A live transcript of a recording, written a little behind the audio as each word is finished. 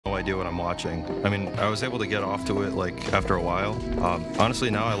idea what I'm watching. I mean, I was able to get off to it like after a while. Honestly,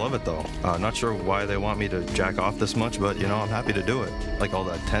 now I love it though. Not sure why they want me to jack off this much, but you know, I'm happy to do it. Like all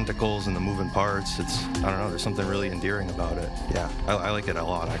the tentacles and the moving parts, it's, I don't know, there's something really endearing about it. Yeah, I like it a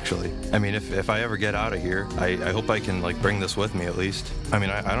lot actually. I mean, if I ever get out of here, I hope I can like bring this with me at least. I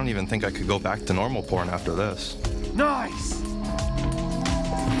mean, I don't even think I could go back to normal porn after this. Nice!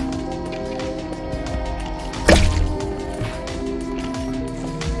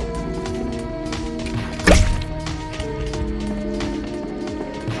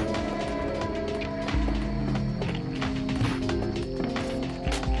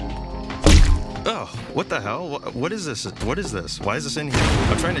 Oh, what the hell? What is this? What is this? Why is this in here?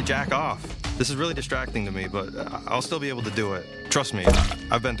 I'm trying to jack off. This is really distracting to me, but I'll still be able to do it. Trust me,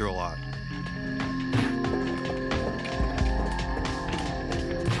 I've been through a lot.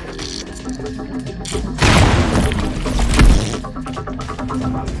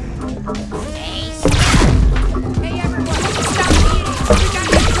 Hey everyone, stop eating! We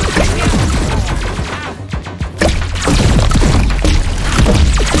gotta get food right now!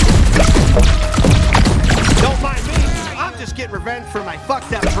 Don't mind me, I'm just getting revenge for my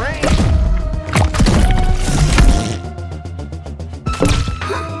fucked up brain.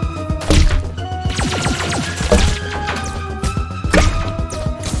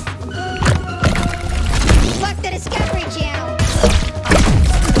 Fuck the Discovery Channel.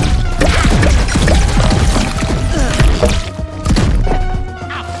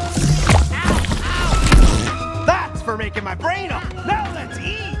 That's for making my brain up. Now let's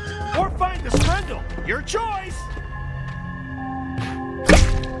eat! Or find the Sprendel. Your choice!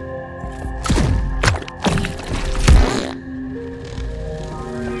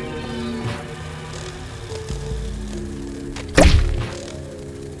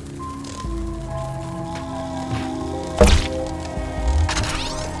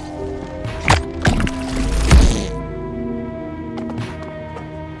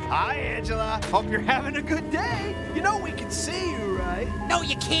 Hi, Angela. Hope you're having a good day. You know we can see you, right? No,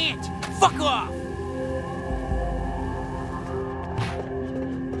 you can't! Fuck off!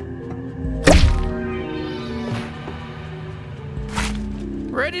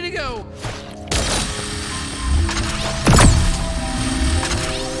 Ready to go.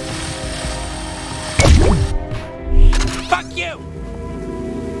 Fuck you!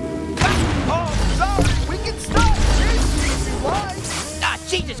 Oh, sorry. We can stop chasing if you like. Ah,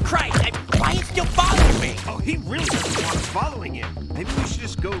 Jesus Christ! Why is it still bothering me? Oh, he really doesn't want us following him. Maybe we should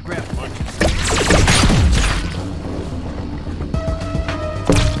just go grab lunches.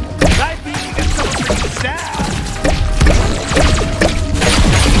 I think you got someone for the staff.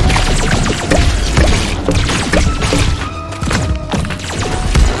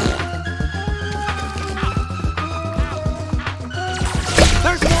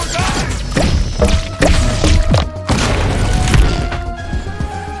 There's more guys!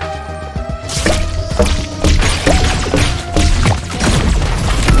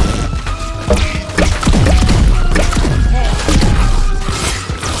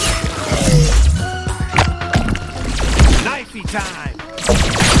 Knifey time!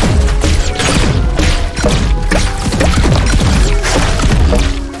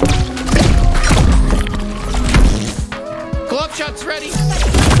 Glove shots ready.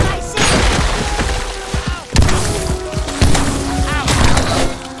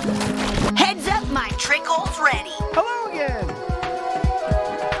 Heads up, my trickle's ready. Hello again!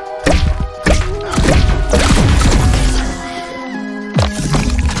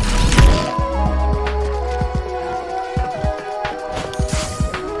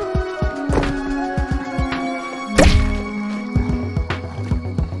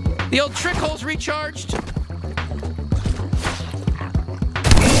 The old trick hole's recharged.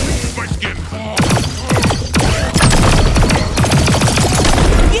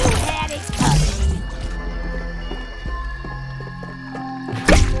 You had it covered.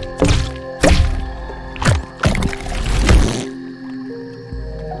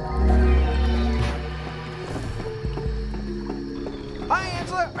 Hi,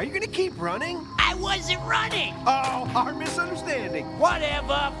 Angela. Are you gonna keep running? I wasn't running! Oh, our misunderstanding.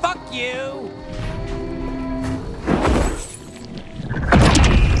 Whatever, fuck you!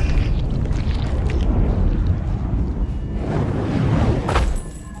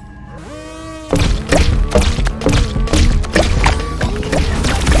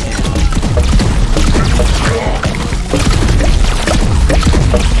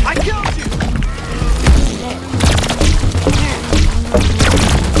 I killed you!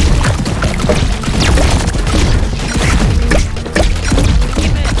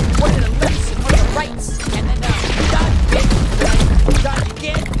 What did a lesson?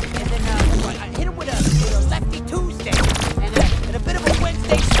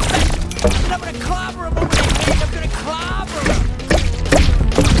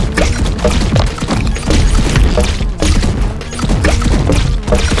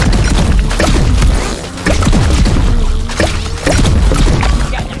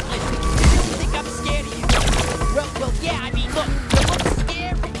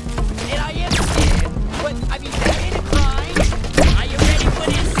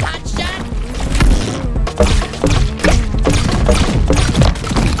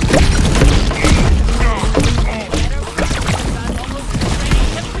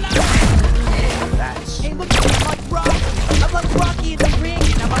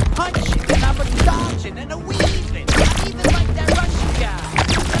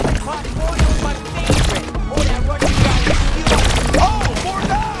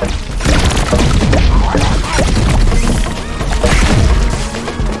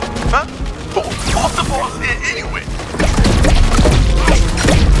 boss anyway.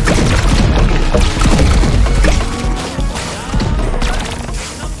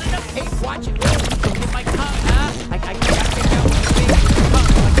 Hey, watch it. Don't hit my tongue, huh? I got to out with the big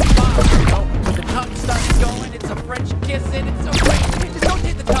tongue like a bomb, you know? When the tongue starts going, it's a French kiss and it's so great. Just don't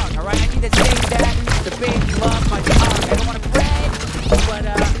hit the tongue, all right? I need to say that the baby love my tongue. I don't want to brag,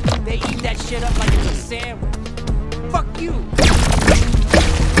 but they eat that shit up like it's a sandwich. Fuck you.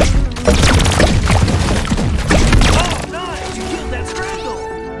 Oh, nice! You killed that Scrandle!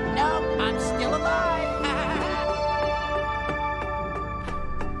 Nope, I'm still alive.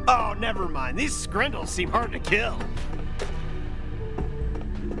 Oh, never mind. These Scrandles seem hard to kill.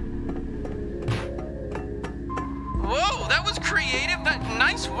 Whoa, that was creative.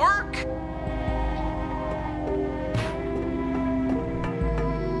 Nice work.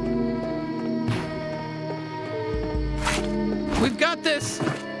 We've got this.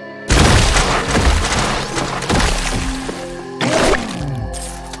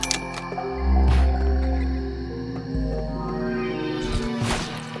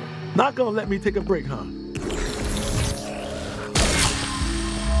 Not gonna let me take a break, huh?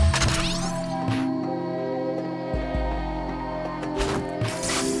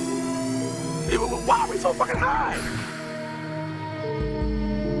 Hey, why are we so fucking high?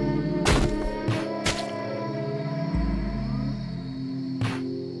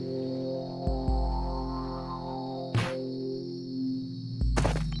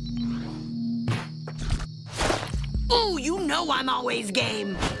 Ooh, you know I'm always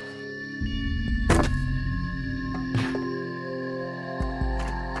game.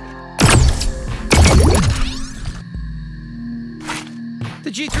 The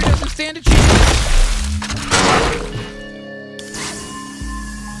G3 doesn't stand a chance.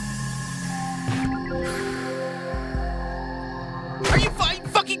 Are you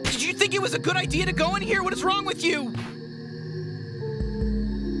fucking? Did you think it was a good idea to go in here? What is wrong with you?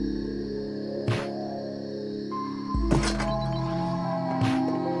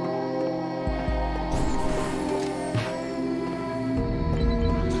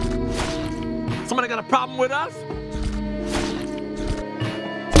 Somebody got a problem with us?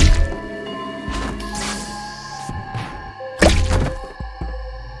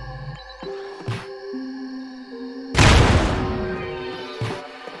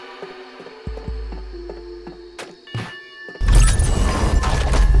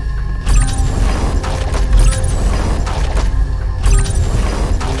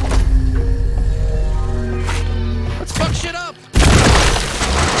 Let's fuck shit up.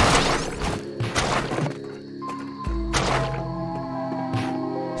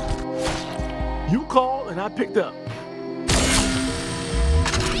 You called and I picked up.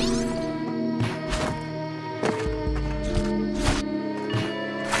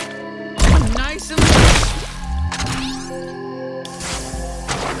 Nice and loose.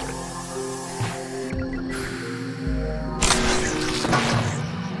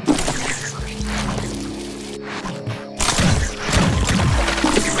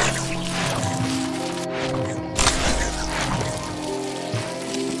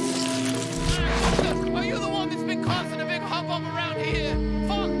 Are you the one that's been causing a big hubbub around here?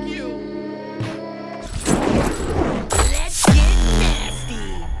 Fuck you. Let's get nasty.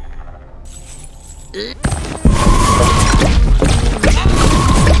 You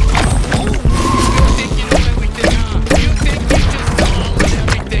think you know everything, huh? You think you just know all of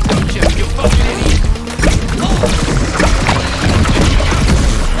everything, don't you? You fucking idiot.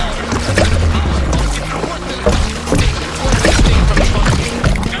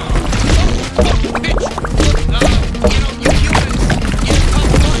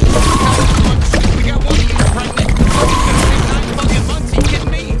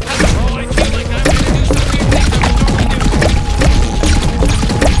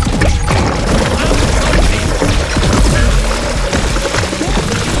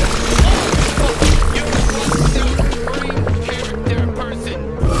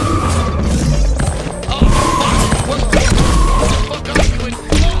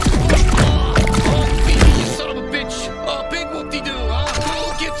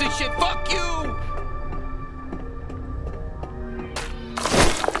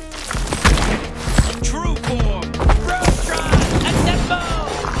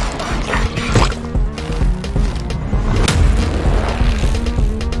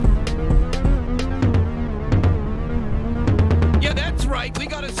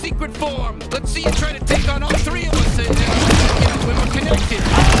 secret form. Let's see you try to take on all three of us when we're connected.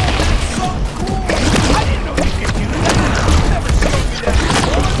 That's so cool! I didn't know you could do that! You never showed me that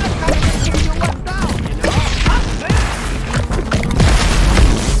before. That kind of makes you left out, you know? I'm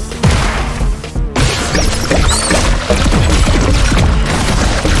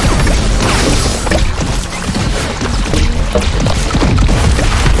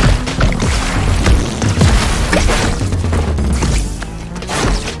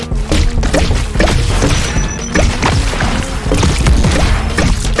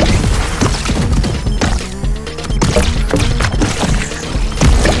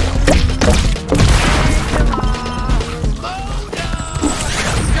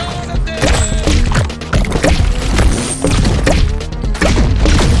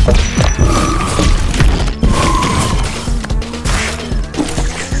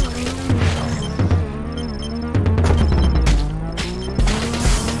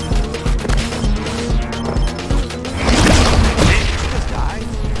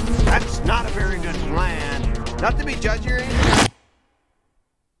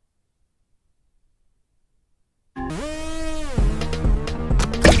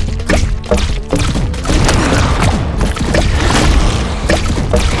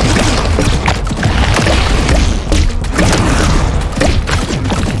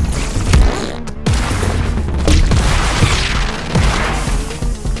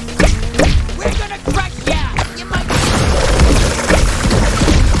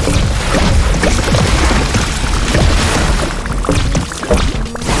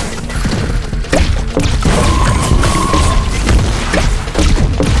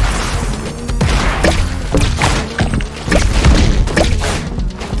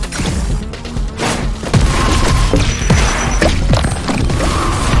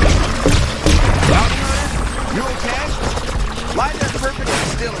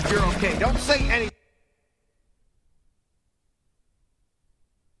you're okay. Don't say anything.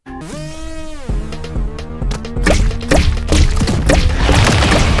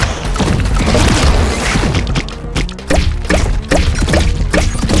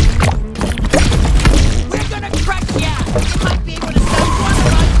 We're gonna crush ya! You might be able to stop one of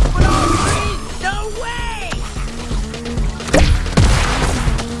us, but all three? No way!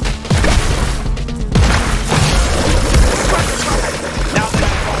 Now that I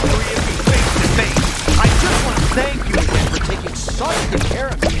have all three of you face to face, I just want to thank you again for taking such good care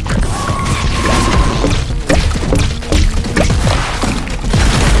of me.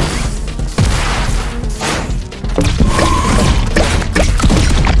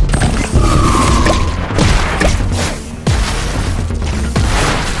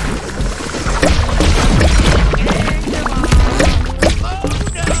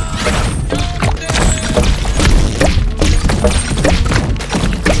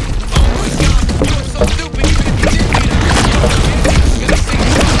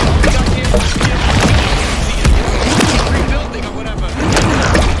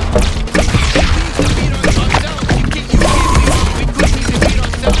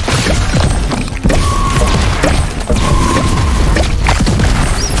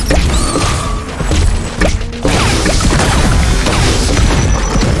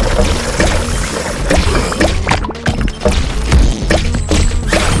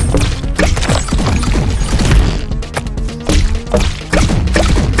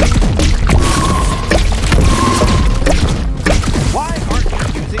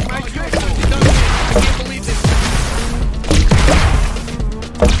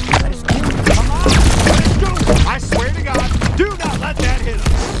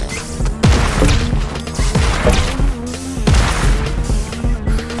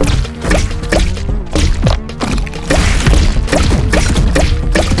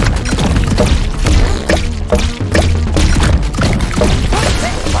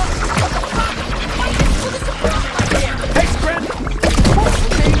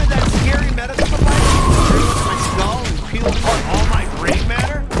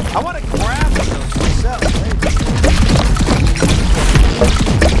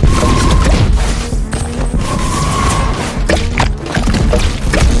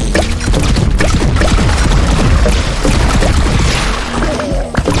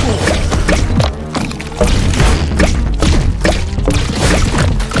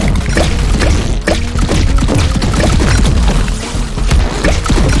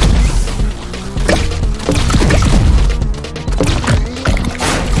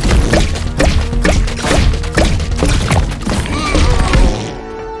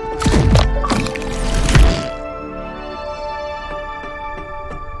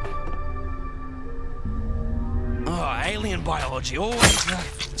 Alien biology, always.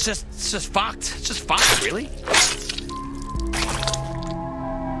 It's just fucked. It's just fucked, really.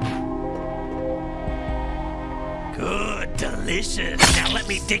 Good, delicious. Now let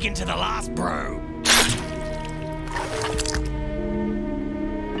me dig into the last bro.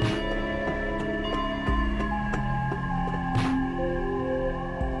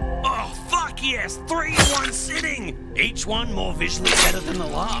 Oh, fuck yes! 3 in one sitting! Each one more visually better than the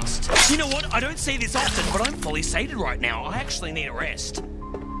last. You know what? I don't say this often, but I'm fully sated right now. I actually need a rest.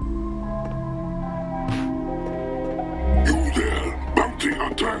 You there, bounty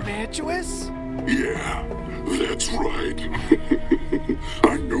hunter? Virtuous? Yeah, that's right.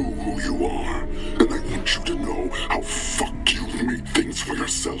 I know who you are, and I want you to know how fucked you've made things for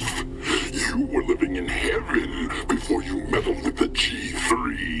yourself. You were living in heaven before you meddled with the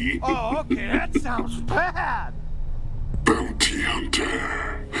G3. Oh, okay, that sounds bad. Bounty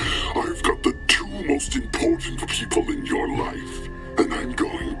hunter, I've got the 2 most important people in your life, and I'm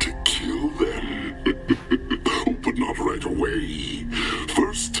going to kill them. Oh, but not right away.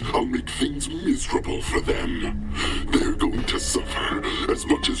 First, I'll make things miserable for them. They're going to suffer as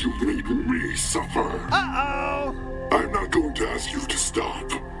much as you've made me suffer. Uh-oh! I'm not going to ask you to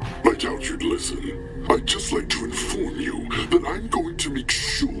stop. I doubt you'd listen. I'd just like to inform you that I'm going to make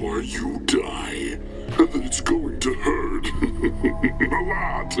sure you die. And that it's going to hurt. A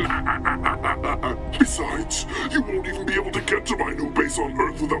lot. Besides, you won't even be able to get to my new base on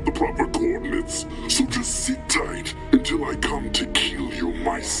Earth without the proper coordinates. So just sit tight until I come to kill you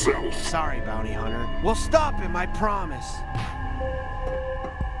myself. Sorry, bounty hunter. We'll stop him, I promise.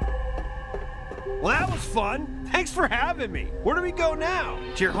 Well, that was fun. Thanks for having me. Where do we go now?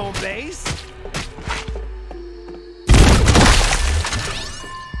 To your home base?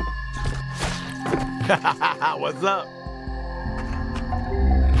 What's up?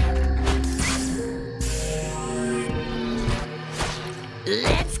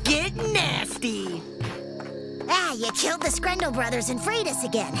 Let's get nasty. Ah, you killed the Screndel brothers and freed us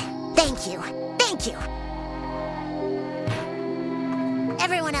again. Thank you. Thank you.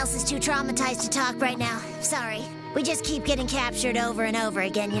 Everyone else is too traumatized to talk right now. Sorry. We just keep getting captured over and over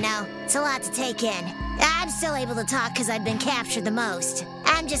again, you know? It's a lot to take in. I'm still able to talk because I've been captured the most.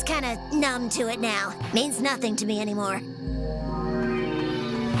 I'm just kind of numb to it now. Means nothing to me anymore.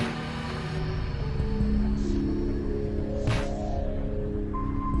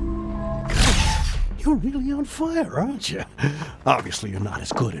 You're really on fire, aren't you? Obviously, you're not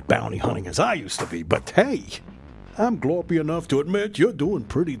as good at bounty hunting as I used to be, but hey, I'm glorpy enough to admit you're doing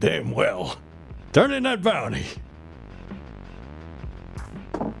pretty damn well. Turn in that bounty.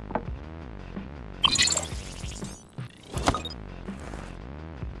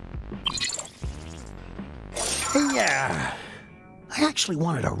 Yeah, I actually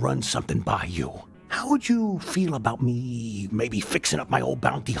wanted to run something by you. How would you feel about me maybe fixing up my old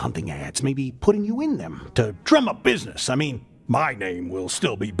bounty hunting ads, maybe putting you in them to drum up business? I mean, my name will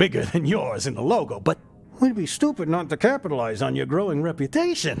still be bigger than yours in the logo, but we'd be stupid not to capitalize on your growing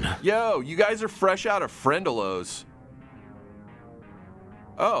reputation. Yo, you guys are fresh out of Friendelos.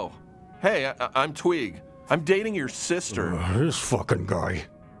 Oh, hey, I'm Twig. I'm dating your sister. This fucking guy.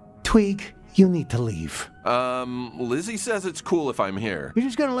 Twig, you need to leave. Lizzie says it's cool if I'm here. You're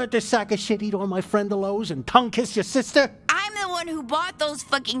just gonna let this sack of shit eat all my friendelos and tongue kiss your sister? I'm the one who bought those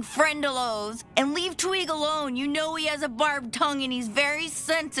fucking friendelos. And leave Twig alone. You know he has a barbed tongue and he's very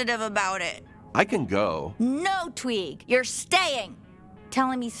sensitive about it. I can go. No, Twig. You're staying. Tell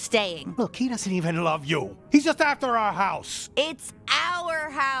him he's staying. Look, he doesn't even love you. He's just after our house. It's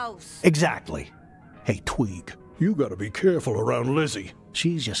our house. Exactly. Hey, Twig, you gotta be careful around Lizzie.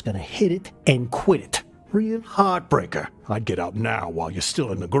 She's just gonna hit it and quit it. Real heartbreaker. I'd get out now while you're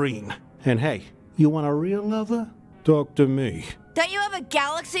still in the green. And hey, you want a real lover? Talk to me. Don't you have a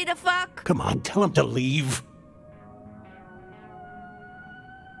galaxy to fuck? Come on, tell him to leave.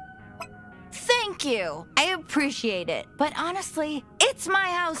 Thank you. I appreciate it. But honestly, it's my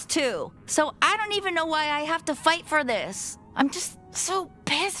house too. So I don't even know why I have to fight for this. I'm just so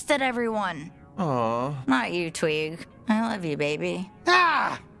pissed at everyone. Aww. Not you, Twig. I love you, baby.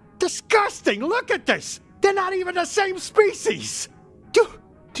 Ah! Disgusting! Look at this! They're not even the same species!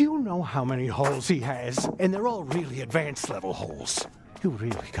 Do you know how many holes he has? And they're all really advanced level holes. You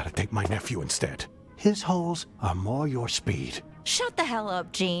really gotta take my nephew instead. His holes are more your speed. Shut the hell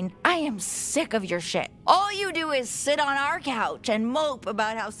up, Gene. I am sick of your shit. All you do is sit on our couch and mope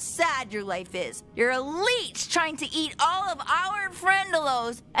about how sad your life is. You're a leech trying to eat all of our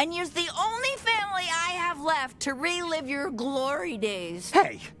friendelos and use the only family I have left to relive your glory days.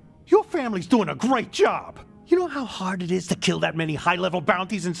 Hey, your family's doing a great job. You know how hard it is to kill that many high-level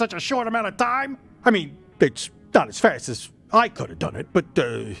bounties in such a short amount of time? I mean, it's not as fast as I could have done it, but,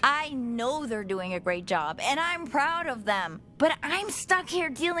 I know they're doing a great job, and I'm proud of them. But I'm stuck here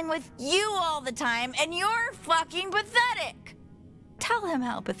dealing with you all the time, and you're fucking pathetic. Tell him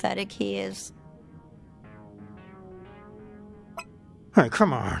how pathetic he is. Hey,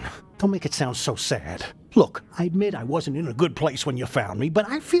 come on. Don't make it sound so sad. Look, I admit I wasn't in a good place when you found me, but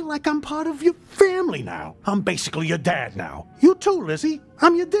I feel like I'm part of your family now. I'm basically your dad now. You too, Lizzie.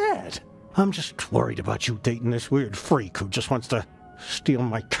 I'm your dad. I'm just worried about you dating this weird freak who just wants to steal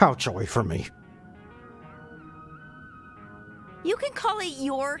my couch away from me. You can call it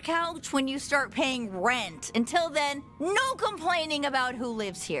your couch when you start paying rent. Until then, no complaining about who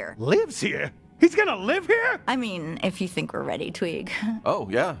lives here. Lives here? He's gonna live here? I mean, if you think we're ready, Twig. Oh,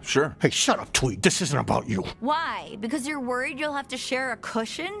 yeah, sure. Hey, shut up, Tweed. This isn't about you. Why? Because you're worried you'll have to share a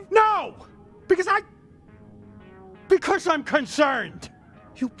cushion? No! Because I'm concerned.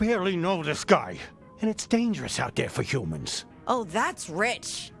 You barely know this guy, and it's dangerous out there for humans. Oh, that's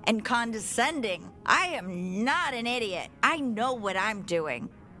rich and condescending. I am not an idiot. I know what I'm doing.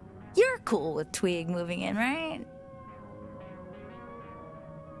 You're cool with Twig moving in, right?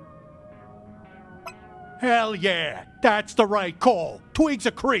 Hell yeah, that's the right call. Twig's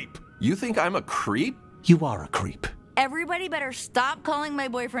a creep. You think I'm a creep? You are a creep. Everybody better stop calling my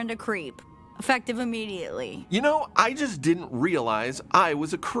boyfriend a creep. Effective immediately. You know, I just didn't realize I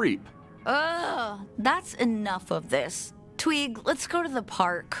was a creep. Ugh, that's enough of this. Twig, let's go to the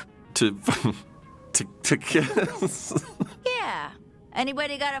park. To kiss? Yeah.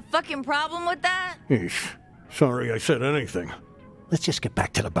 Anybody got a fucking problem with that? Eesh. Sorry I said anything. Let's just get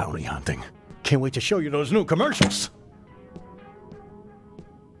back to the bounty hunting. Can't wait to show you those new commercials.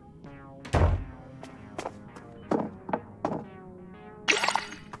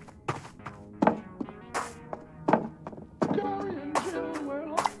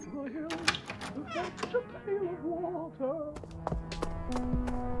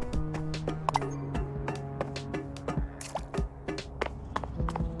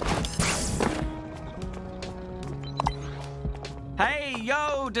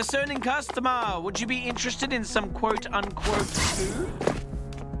 Hello, discerning customer. Would you be interested in some quote-unquote food?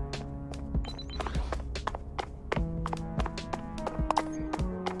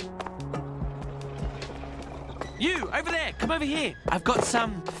 You, over there, come over here. I've got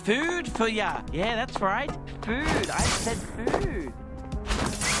some food for ya. Yeah, that's right. Food. I said food.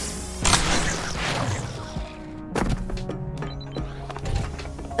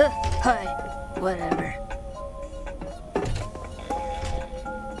 Hi. Whatever.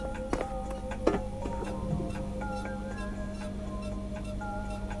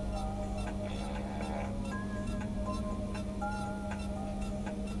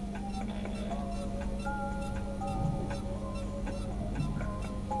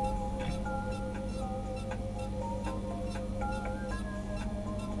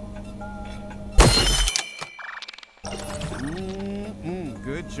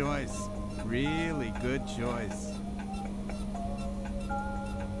 Good choice. Really good choice.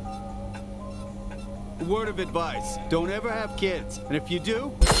 Word of advice, don't ever have kids. And if you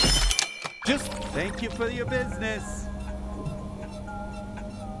do, just thank you for your business.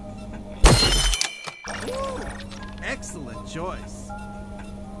 Woo! Excellent choice.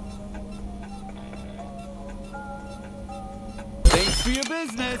 Thanks for your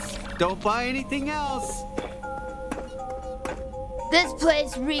business. Don't buy anything else. This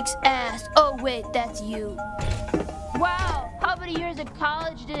place reeks ass. Oh wait, that's you. Wow, how many years of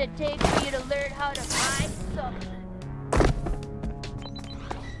college did it take for you to learn how to buy something?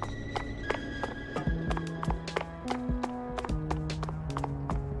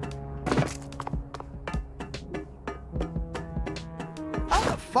 How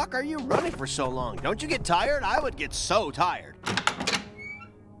the fuck are you running for so long? Don't you get tired? I would get so tired.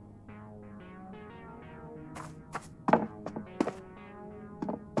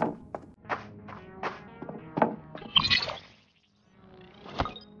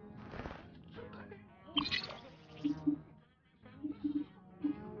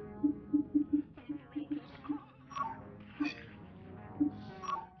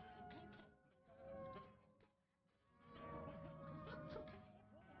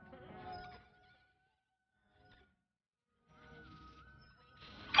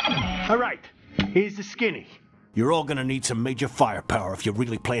 All right, here's the skinny. You're all gonna need some major firepower if you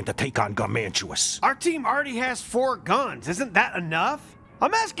really plan to take on Garmantuous. Our team already has 4 guns. Isn't that enough?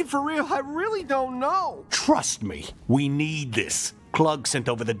 I'm asking for real. I really don't know. Trust me, we need this. Klug sent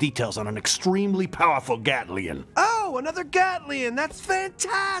over the details on an extremely powerful Gatlian. Oh, another Gatlian. That's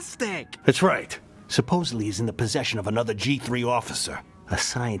fantastic. That's right. Supposedly he's in the possession of another G3 officer, a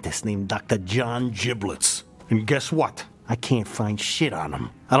scientist named Dr. John Giblets. And guess what? I can't find shit on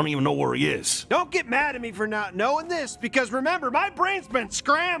him. I don't even know where he is. Don't get mad at me for not knowing this, because remember, my brain's been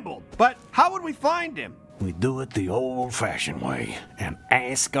scrambled. But how would we find him? We do it the old-fashioned way and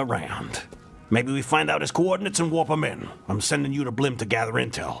ask around. Maybe we find out his coordinates and warp him in. I'm sending you to Blim to gather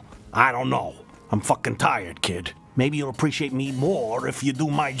intel. I don't know. I'm fucking tired, kid. Maybe you'll appreciate me more if you do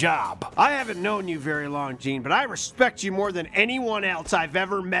my job. I haven't known you very long, Gene, but I respect you more than anyone else I've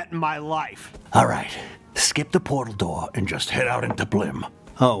ever met in my life. All right. Skip the portal door and just head out into Blim.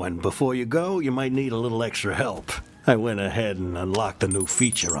 Oh, and before you go, you might need a little extra help. I went ahead and unlocked a new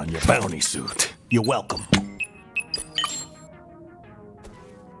feature on your bounty suit. You're welcome.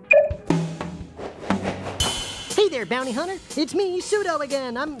 Hey there, bounty hunter. It's me, Pseudo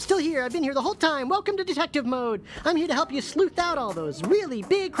again. I'm still here. I've been here the whole time. Welcome to detective mode. I'm here to help you sleuth out all those really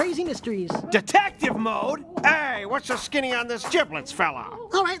big, crazy mysteries. Detective mode? Hey, what's so skinny on this Giblets fella?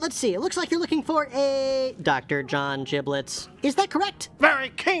 All right, let's see. It looks like you're looking for a Dr. John Giblets. Is that correct? Very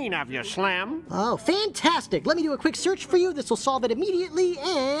keen of you, Slim. Oh, fantastic. Let me do a quick search for you. This will solve it immediately,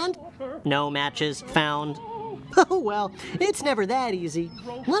 and no matches found. Oh, well, it's never that easy.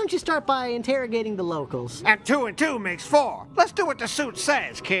 Why don't you start by interrogating the locals? And 2 and 2 makes 4. Let's do what the suit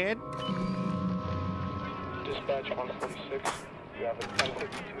says, kid. Dispatch 146. You have a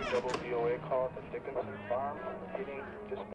 1052 double VOA call at the Dickinson Farm. Repeating, dispatch.